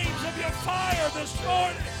flames of your fire this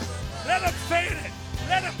morning. Let him fan it.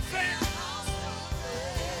 Let him fan it.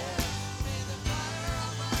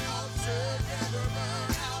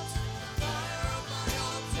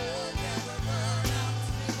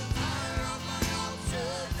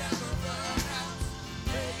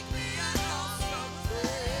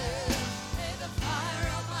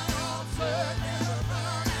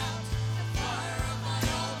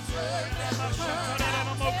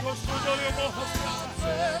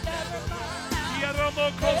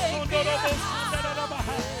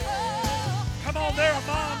 Come on, there are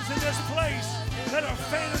moms in this place that are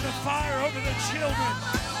fanning the fire over the children.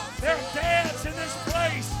 There are dads in this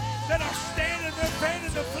place that are standing there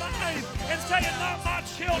fanning the flame and saying, not my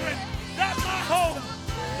children, not my home,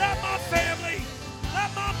 not my family,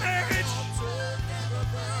 not my marriage.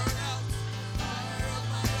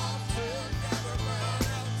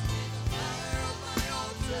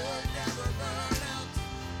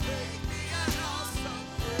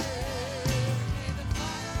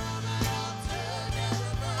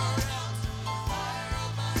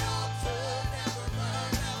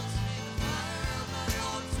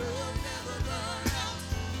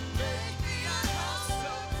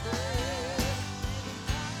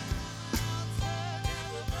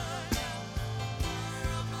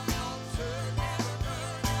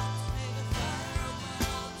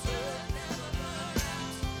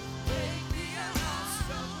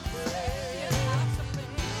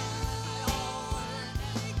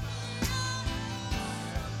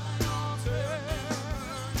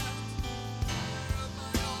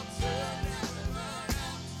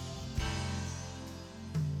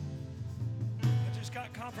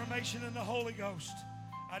 Confirmation in the Holy Ghost.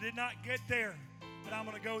 I did not get there, but I'm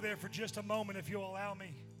going to go there for just a moment if you'll allow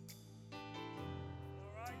me.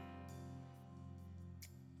 All right?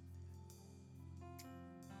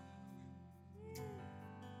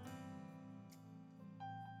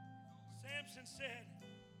 Samson said,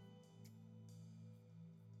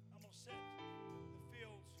 I'm going to set the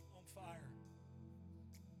fields on fire.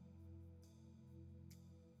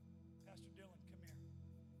 Pastor Dylan, come here.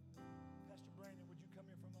 Pastor Brandon, would you come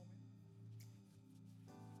here for a moment?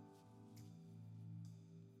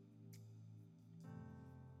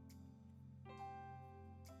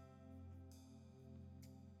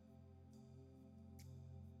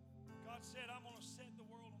 God said, I'm going to set the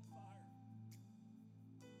world on fire.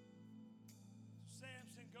 So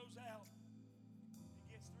Samson goes out.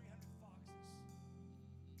 He gets 300 foxes.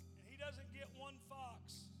 And he doesn't get one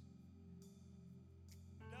fox.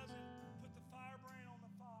 He doesn't put the firebrand on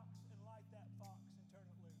the fox and light that fox and turn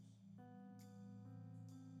it loose.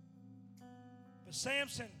 But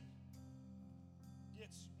Samson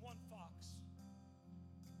gets one fox.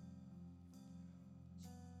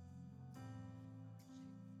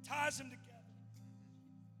 Ties him together.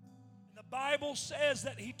 And the Bible says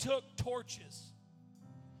that he took torches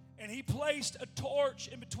and he placed a torch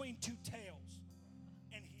in between two tails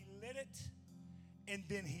and he lit it and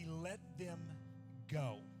then he let them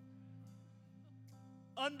go.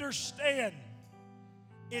 Understand,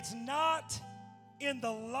 it's not in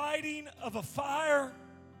the lighting of a fire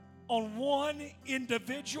on one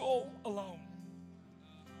individual alone,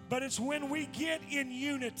 but it's when we get in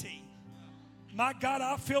unity. My God,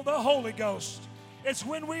 I feel the Holy Ghost. It's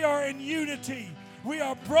when we are in unity. We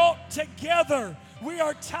are brought together. We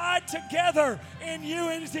are tied together in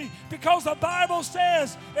unity because the Bible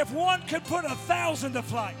says if one could put 1,000 to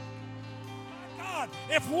flight, my God,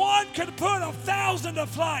 if one could put 1,000 to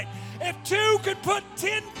flight, if two could put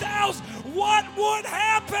 10,000, what would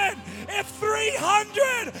happen if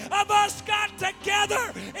 300 of us got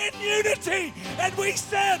together in unity and we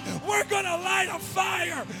said, we're going to light a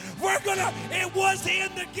fire. It was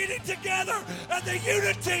in the getting together of the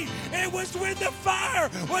unity. It was when the fire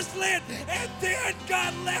was lit and then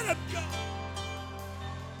God let them go.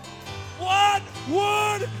 What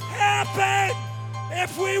would happen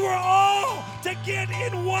if we were all to get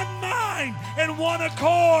in one mind and one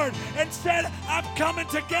accord and said, I'm coming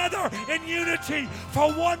together in unity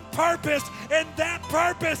for one purpose, and that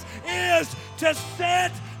purpose is to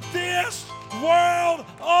set this world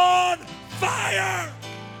on fire.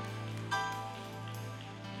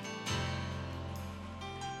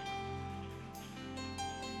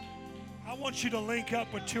 I want you to link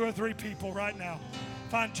up with 2 or 3 people right now.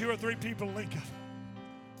 Find 2 or 3 people to link up.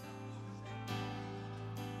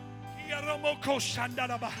 I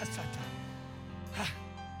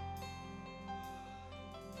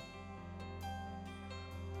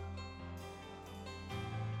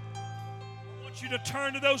want you to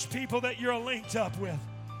turn to those people that you're linked up with.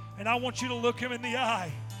 And I want you to look him in the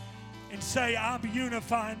eye and say, I'm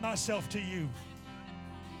unifying myself to you.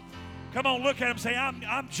 Come on, look at him. Say,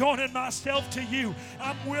 I'm joining myself to you.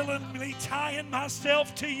 I'm willingly tying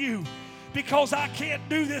myself to you because I can't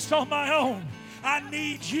do this on my own. I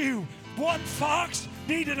need you. One fox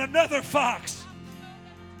needed another fox.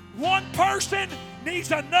 One person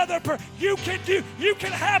needs another person. You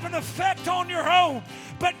can have an effect on your own,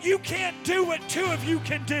 but you can't do what two of you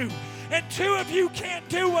can do. And two of you can't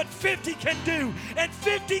do what 50 can do. And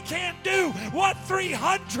 50 can't do what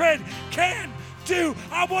 300 can do.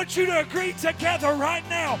 I want you to agree together right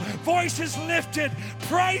now. Voices lifted,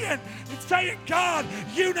 praying and saying, God,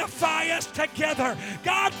 unify us together.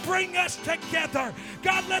 God, bring us together.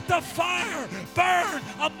 God, let the fire burn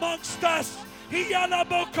amongst us.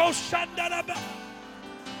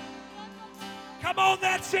 Come on,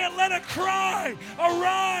 that's it. Let a cry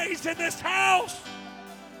arise in this house.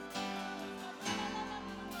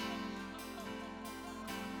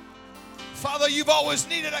 Father, you've always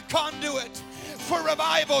needed a conduit for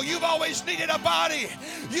revival. You've always needed a body.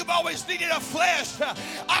 You've always needed a flesh.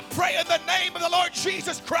 I pray in the name of the Lord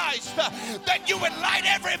Jesus Christ that you would light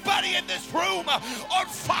everybody in this room on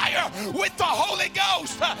fire with the Holy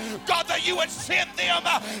Ghost. God, that you would send them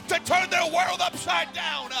to turn their world upside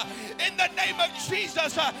down. In the name of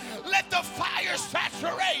Jesus, let the fire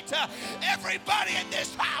saturate everybody in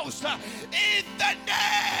this house. In the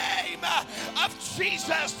name of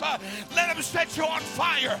Jesus, let him set you on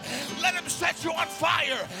fire. Let him set you on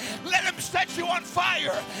fire. Let him set you on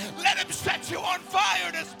fire. Let him set you on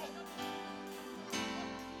fire this morning.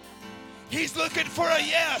 He's looking for a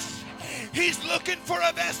yes. He's looking for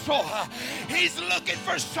a vessel. He's looking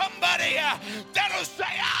for somebody that'll say,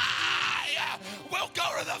 I will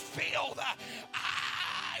go to the field.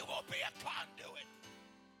 I will be a conduit.